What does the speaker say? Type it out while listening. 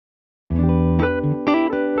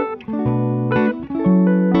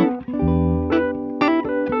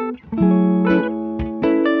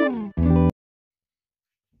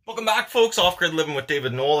Welcome back, folks. Off-Grid Living with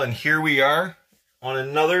David Noel, and here we are on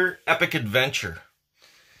another epic adventure.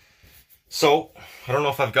 So, I don't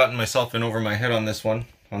know if I've gotten myself in over my head on this one,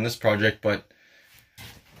 on this project, but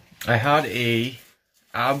I had a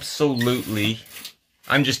absolutely,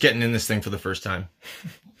 I'm just getting in this thing for the first time,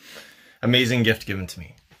 amazing gift given to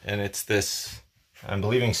me. And it's this, I'm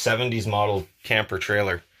believing 70s model camper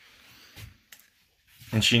trailer.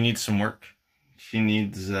 And she needs some work. She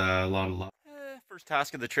needs a lot of love. First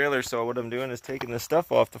task of the trailer, so what I'm doing is taking this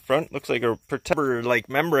stuff off the front. Looks like a protector, like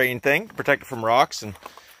membrane thing, protect it from rocks and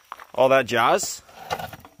all that jazz.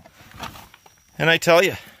 And I tell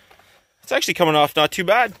you, it's actually coming off not too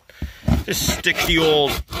bad. Just stick the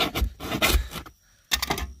old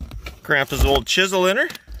Grandpa's old chisel in her.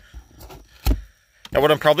 Now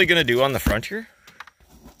what I'm probably going to do on the front here,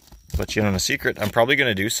 let you in on a secret, I'm probably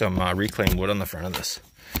going to do some reclaimed wood on the front of this,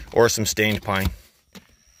 or some stained pine.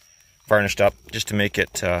 Varnished up just to make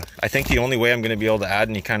it, I think the only way I'm going to be able to add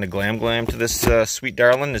any kind of glam to this sweet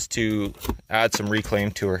darling is to add some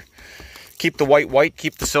reclaim to her. Keep the white,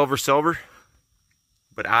 keep the silver,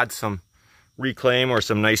 but add some reclaim or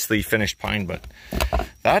some nicely finished pine. But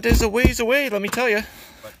that is a ways away, let me tell you.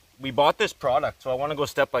 But we bought this product, so I want to go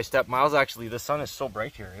step by step. Miles, actually, the sun is so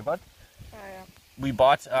bright here, eh, bud? Oh, yeah. We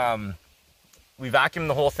bought, we vacuumed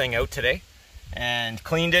the whole thing out today and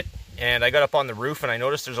cleaned it. And I got up on the roof and I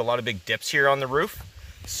noticed there's a lot of big dips here on the roof.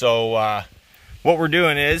 So what we're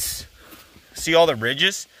doing is, see all the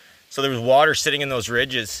ridges? So there was water sitting in those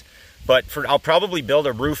ridges. But I'll probably build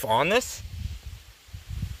a roof on this,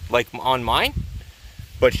 like on mine.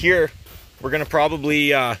 But here, we're gonna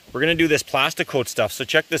probably, we're gonna do this plastic coat stuff. So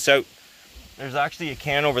check this out. There's actually a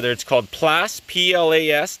can over there. It's called Plast,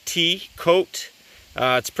 P-L-A-S-T coat.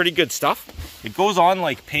 It's pretty good stuff. It goes on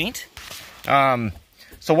like paint.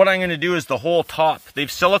 So what I'm going to do is the whole top, they've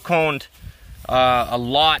siliconed a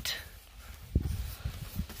lot.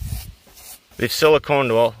 They've siliconed,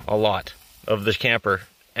 well, a lot of the camper.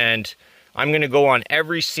 And I'm going to go on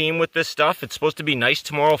every seam with this stuff. It's supposed to be nice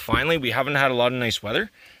tomorrow, finally. We haven't had a lot of nice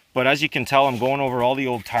weather. But as you can tell, I'm going over all the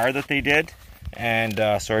old tire that they did.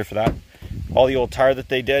 And, sorry for that. All the old tire that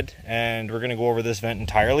they did. And we're going to go over this vent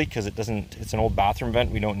entirely because it's an old bathroom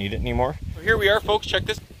vent. We don't need it anymore. So here we are, folks. Check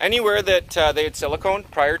this. Anywhere that they had siliconed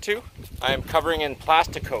prior to, I am covering in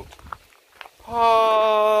plastic coat.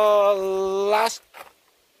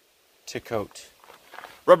 Plastic coat.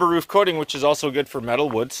 Rubber roof coating, which is also good for metal,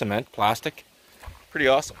 wood, cement, plastic. Pretty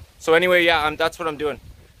awesome. So anyway, yeah, that's what I'm doing.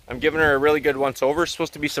 I'm giving her a really good once over. It's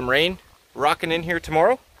supposed to be some rain rocking in here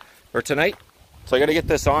tomorrow or tonight. So I got to get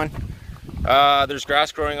this on. There's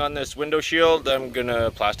grass growing on this window shield. I'm gonna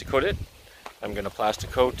plastic coat it. I'm gonna plastic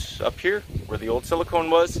coat up here where the old silicone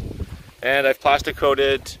was, and I've plastic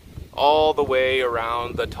coated all the way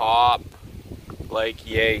around the top, like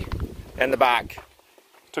yay, and the back.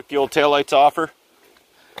 Took the old taillights off her.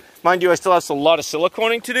 Mind you, I still have a lot of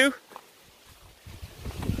siliconing to do,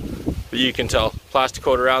 but you can tell, plastic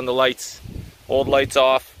coat around the lights, old lights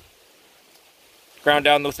off. Ground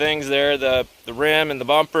down the things there, the rim and the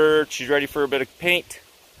bumper. She's ready for a bit of paint.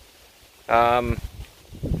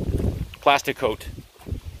 Plastic coat.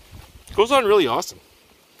 Goes on really awesome.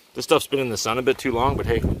 This stuff's been in the sun a bit too long, but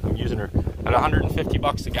hey, I'm using her at 150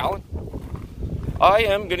 bucks a gallon. I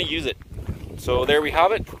am gonna use it. So there we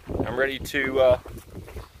have it. I'm ready to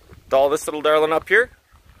doll this little darling up here.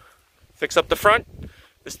 Fix up the front.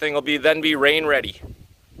 This thing will then be rain ready.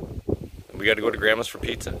 We gotta go to Grandma's for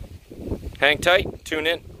pizza. Hang tight, tune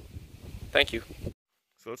in. Thank you.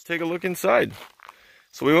 So let's take a look inside.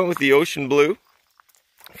 So we went with the ocean blue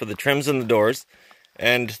for the trims and the doors,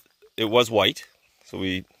 and it was white. So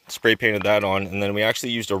we spray painted that on, and then we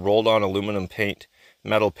actually used a rolled on aluminum paint,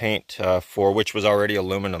 metal paint, for which was already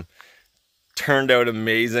aluminum. Turned out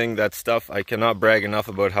amazing, that stuff. I cannot brag enough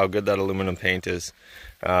about how good that aluminum paint is.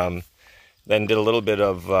 Then did a little bit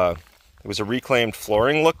of, it was a reclaimed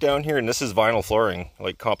flooring look down here, and this is vinyl flooring,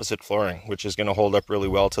 like composite flooring, which is going to hold up really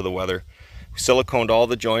well to the weather. Siliconed all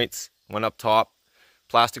the joints, went up top,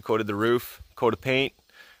 plastic coated the roof, coat of paint,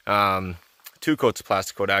 2 coats of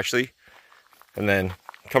plastic coat actually, and then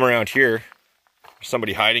come around here, there's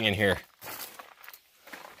somebody hiding in here.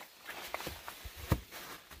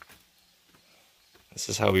 This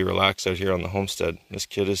is how we relax out here on the homestead. This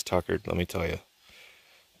kid is tuckered, let me tell you.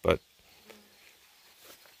 But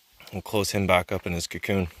we'll close him back up in his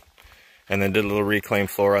cocoon. And then did a little reclaimed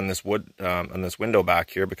floor on this wood, on this window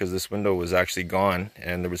back here, because this window was actually gone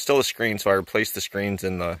and there was still a screen, so I replaced the screens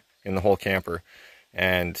in the whole camper.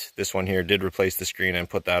 And this one here did replace the screen and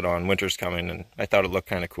put that on. Winter's coming, and I thought it looked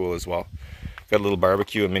kind of cool as well. Got a little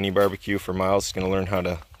barbecue, a mini barbecue for Miles. He's going to learn how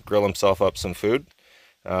to grill himself up some food.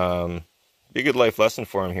 Be a good life lesson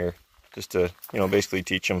for him here, just to, you know, basically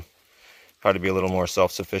teach him how to be a little more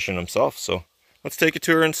self-sufficient himself. So let's take a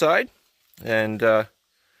tour inside, and I'll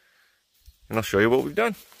show you what we've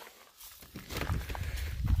done.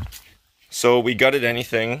 So we gutted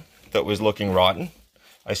anything that was looking rotten.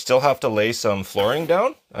 I still have to lay some flooring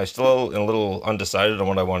down. I'm still a little undecided on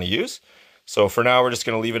what I want to use. So for now, we're just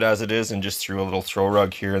going to leave it as it is and just threw a little throw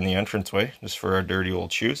rug here in the entranceway, just for our dirty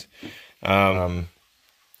old shoes. So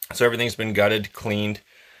everything's been gutted, cleaned.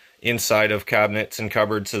 Inside of cabinets and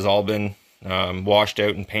cupboards has all been washed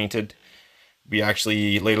out and painted. We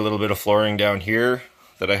actually laid a little bit of flooring down here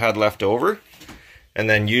that I had left over, and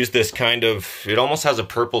then used this kind of, it almost has a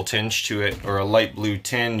purple tinge to it, or a light blue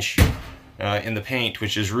tinge in the paint,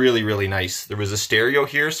 which is really, really nice. There was a stereo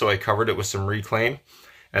here, so I covered it with some reclaim.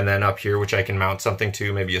 And then up here, which I can mount something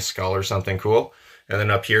to, maybe a skull or something cool. And then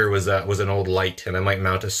up here was an old light, and I might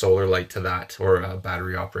mount a solar light to that, or a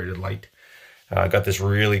battery operated light. Got this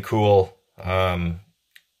really cool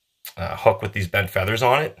hook with these bent feathers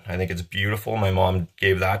on it. I think it's beautiful. My mom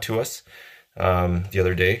gave that to us the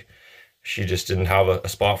other day. She just didn't have a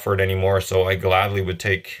spot for it anymore, so I gladly would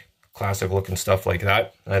take classic looking stuff like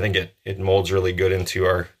that. And I think it molds really good into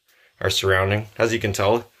our surrounding. As you can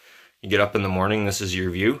tell, you get up in the morning, this is your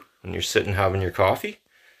view, and you're sitting having your coffee,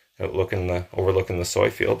 overlooking the soy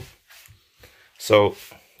field. So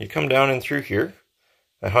you come down in through here.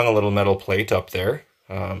 I hung a little metal plate up there.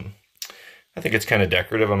 I think it's kind of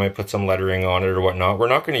decorative. I might put some lettering on it or whatnot. We're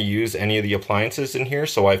not going to use any of the appliances in here,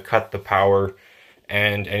 so I've cut the power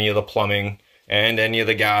and any of the plumbing and any of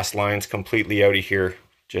the gas lines completely out of here,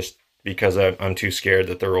 just because I'm too scared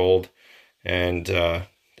that they're old and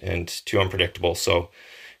too unpredictable. So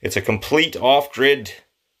it's a complete off-grid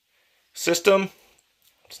system.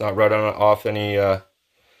 It's not running off any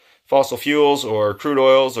fossil fuels or crude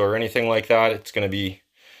oils or anything like that. It's going to be,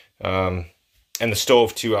 and the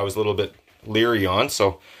stove too, I was a little bit leery on.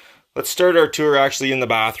 So let's start our tour actually in the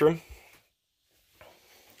bathroom.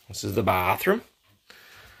 This is the bathroom.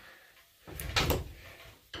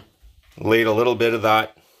 Laid a little bit of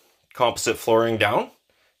that composite flooring down,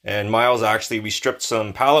 and Miles we stripped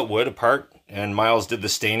some pallet wood apart, and Miles did the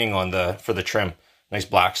staining for the trim. Nice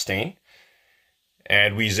black stain.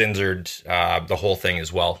 And we zinsered the whole thing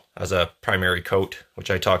as well as a primary coat,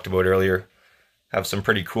 which I talked about earlier. Have some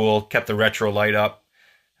pretty cool, kept the retro light up,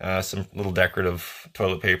 some little decorative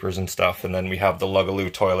toilet papers and stuff. And then we have the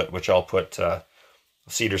Lugaloo toilet, which I'll put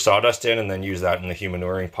cedar sawdust in and then use that in the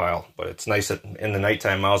humanuring pile. But it's nice that in the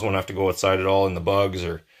nighttime, Miles won't have to go outside at all in the bugs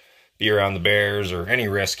or be around the bears or any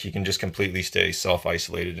risk. He can just completely stay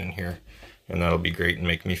self-isolated in here. And that'll be great and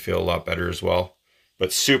make me feel a lot better as well.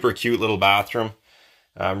 But super cute little bathroom.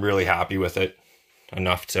 I'm really happy with it.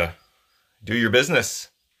 Enough to do your business.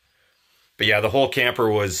 But yeah, the whole camper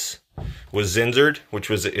was zinsered, which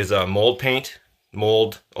is a mold paint,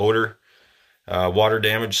 mold, odor, water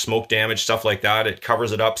damage, smoke damage, stuff like that. It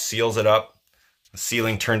covers it up, seals it up. The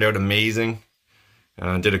ceiling turned out amazing.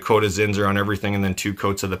 Did a coat of Zinser on everything and then 2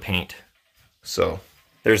 coats of the paint. So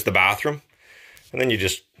there's the bathroom. And then you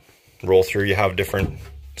just roll through. You have different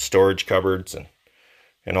storage cupboards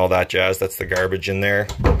and all that jazz. That's the garbage in there.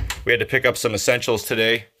 We had to pick up some essentials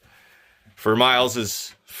today for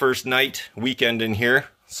Miles's first weekend in here.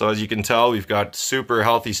 So as you can tell, we've got super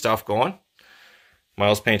healthy stuff going.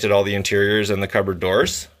 Miles painted all the interiors and the cupboard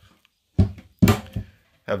doors.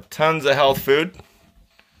 Have tons of health food.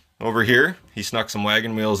 Over here, he snuck some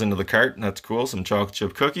wagon wheels into the cart. That's cool. Some chocolate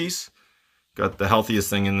chip cookies. Got the healthiest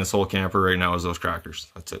thing in this whole camper right now is those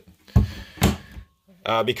crackers. That's it.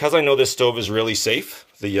 Because I know this stove is really safe,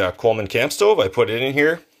 the Coleman camp stove, I put it in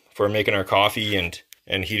here for making our coffee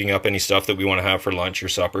and heating up any stuff that we want to have for lunch or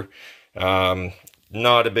supper.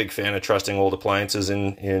 Not a big fan of trusting old appliances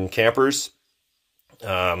in campers.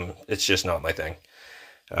 It's just not my thing.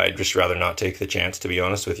 I'd just rather not take the chance, to be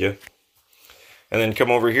honest with you. And then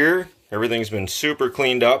come over here, everything's been super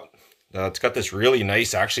cleaned up. It's got this really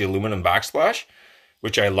nice, actually, aluminum backsplash,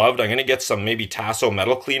 which I loved. I'm going to get some maybe Tasso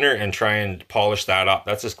metal cleaner and try and polish that up.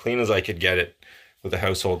 That's as clean as I could get it with a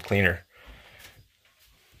household cleaner.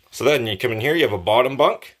 So then you come in here, you have a bottom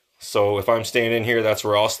bunk. So if I'm staying in here, that's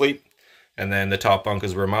where I'll sleep. And then the top bunk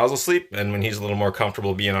is where Miles will sleep. And when he's a little more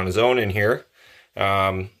comfortable being on his own in here,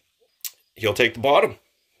 he'll take the bottom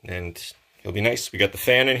and he'll be nice. We got the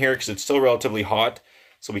fan in here because it's still relatively hot,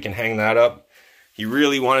 so we can hang that up. He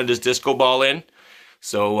really wanted his disco ball in,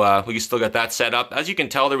 so we still got that set up. As you can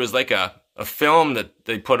tell, there was like a film that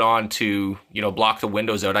they put on to, you know, block the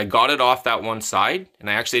windows out. I got it off that one side, and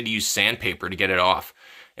I actually had to use sandpaper to get it off.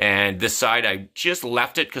 And this side, I just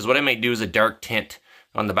left it because what I might do is a dark tint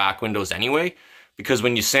on the back windows anyway. because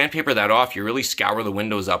when you sandpaper that off, you really scour the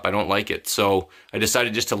windows up. I don't like it. So I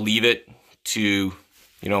decided just to leave it to,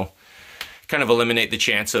 you know, kind of eliminate the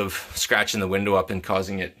chance of scratching the window up and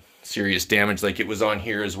causing it serious damage, like it was on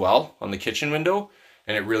here as well, on the kitchen window.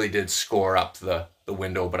 And it really did score up the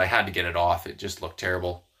window, but I had to get it off. It just looked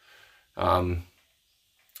terrible.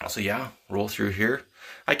 So yeah, roll through here.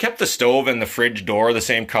 I kept the stove and the fridge door the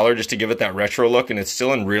same color just to give it that retro look, and it's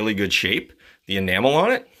still in really good shape, the enamel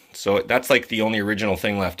on it. So that's like the only original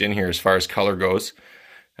thing left in here as far as color goes.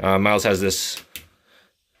 Miles has this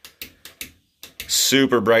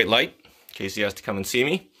super bright light in case he has to come and see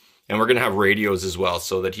me. And we're gonna have radios as well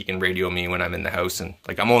so that he can radio me when I'm in the house. And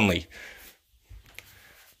like, I'm only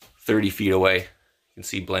 30 feet away. You can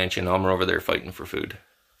see Blanche and Elmer over there fighting for food.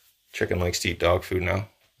 Chicken likes to eat dog food now.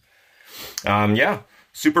 Yeah,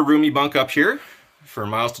 super roomy bunk up here for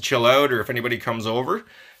Miles to chill out or if anybody comes over.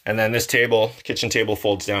 And then this table, kitchen table,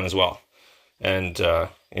 folds down as well and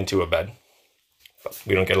into a bed. But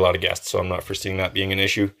we don't get a lot of guests, so I'm not foreseeing that being an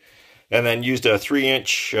issue. And then used a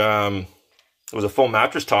 3-inch, it was a full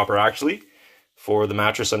mattress topper actually for the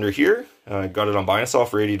mattress under here. Got it on Buy and Sell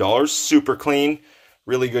for $80. Super clean,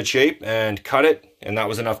 really good shape, and cut it. And that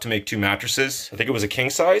was enough to make 2 mattresses. I think it was a king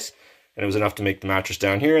size, and it was enough to make the mattress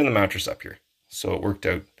down here and the mattress up here. So it worked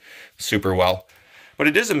out super well. But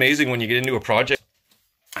it is amazing when you get into a project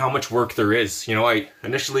how much work there is. You know,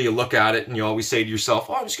 initially you look at it and you always say to yourself,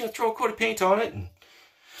 oh, I'm just gonna throw a coat of paint on it and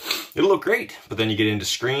it'll look great. But then you get into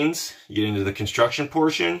screens, you get into the construction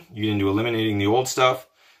portion, you get into eliminating the old stuff,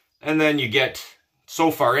 and then you get so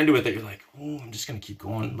far into it that you're like, oh, I'm just gonna keep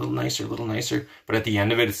going a little nicer, a little nicer. But at the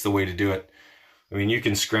end of it, it's the way to do it. I mean, you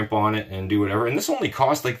can scrimp on it and do whatever. And this only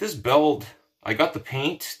cost, like this build, I got the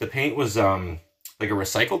paint. The paint was like a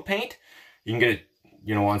recycled paint. You can get it,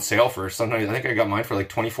 you know, on sale for sometimes, I think I got mine for like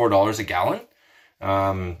 $24 a gallon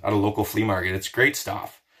at a local flea market. It's great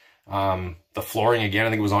stuff. The flooring, again, I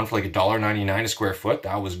think it was on for like $1.99 a square foot.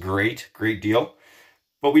 That was great, great deal.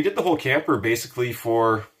 But we did the whole camper basically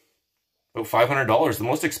for about $500. The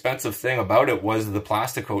most expensive thing about it was the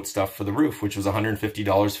plastic coat stuff for the roof, which was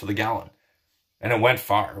 $150 for the gallon. And it went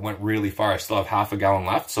far, it went really far. I still have half a gallon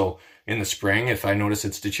left. So in the spring, if I notice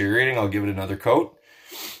it's deteriorating, I'll give it another coat.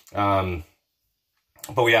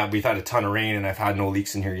 But yeah, we've had a ton of rain and I've had no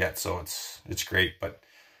leaks in here yet. So it's great, but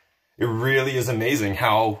it really is amazing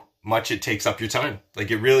how much it takes up your time. Like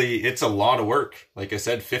it's a lot of work. Like I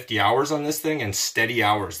said, 50 hours on this thing and steady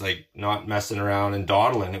hours, like not messing around and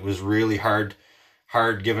dawdling. It was really hard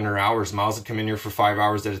giving her hours. Miles would come in here for 5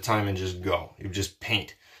 hours at a time and just go. He would just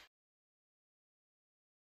paint.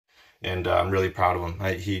 And I'm really proud of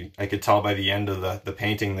him. I could tell by the end of the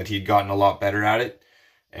painting that he'd gotten a lot better at it.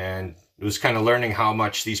 And it was kind of learning how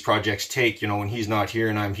much these projects take, you know, when he's not here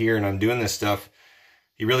and I'm here and I'm doing this stuff.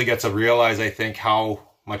 He really gets to realize, I think, how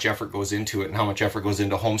much effort goes into it and how much effort goes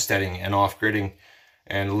into homesteading and off-gridding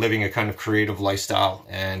and living a kind of creative lifestyle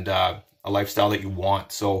and a lifestyle that you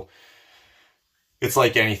want. So it's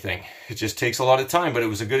like anything. It just takes a lot of time, but it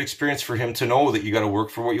was a good experience for him to know that you got to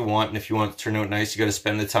work for what you want. And if you want it to turn out nice, you got to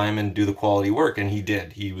spend the time and do the quality work. And he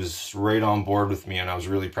did. He was right on board with me and I was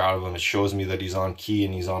really proud of him. It shows me that he's on key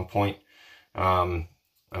and he's on point for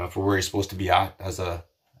where he's supposed to be at as an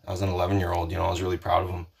 11-year-old. You know, I was really proud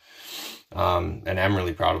of him. And I'm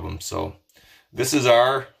really proud of him. So this is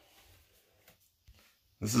our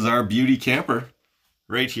beauty camper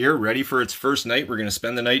right here, ready for its first night. We're going to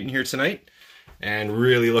spend the night in here tonight. And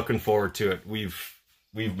really looking forward to it. We've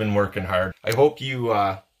been working hard. I hope you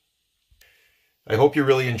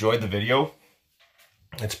really enjoyed the video.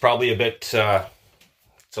 It's probably it's a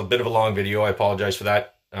bit of a long video. I apologize for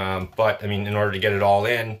that. But I mean, in order to get it all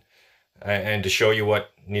in and to show you what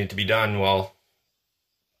needed to be done, well,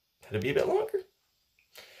 it'll be a bit longer.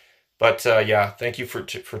 But yeah, thank you for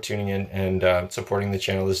tuning in and supporting the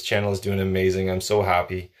channel. This channel is doing amazing. I'm so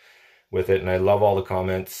happy with it, and I love all the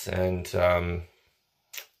comments, and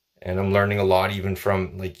I'm learning a lot even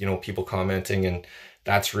from, like, you know, people commenting, and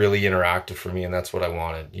that's really interactive for me, and that's what I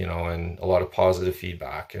wanted, you know, and a lot of positive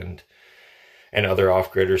feedback and other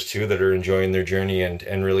off-gridders too that are enjoying their journey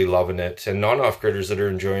and really loving it, and non-off-gridders that are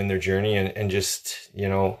enjoying their journey and just, you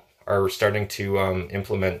know, are starting to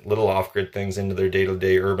implement little off-grid things into their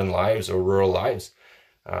day-to-day urban lives or rural lives.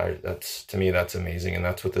 To me, that's amazing, and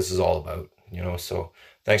that's what this is all about, you know. So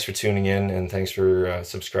thanks for tuning in, and thanks for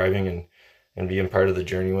subscribing and being part of the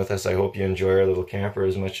journey with us. I hope you enjoy our little camper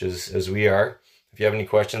as much as we are. If you have any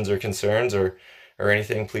questions or concerns or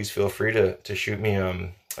anything, please feel free to shoot me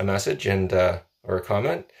a message and or a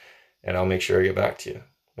comment, and I'll make sure I get back to you.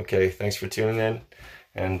 Okay, thanks for tuning in,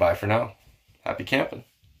 and bye for now. Happy camping.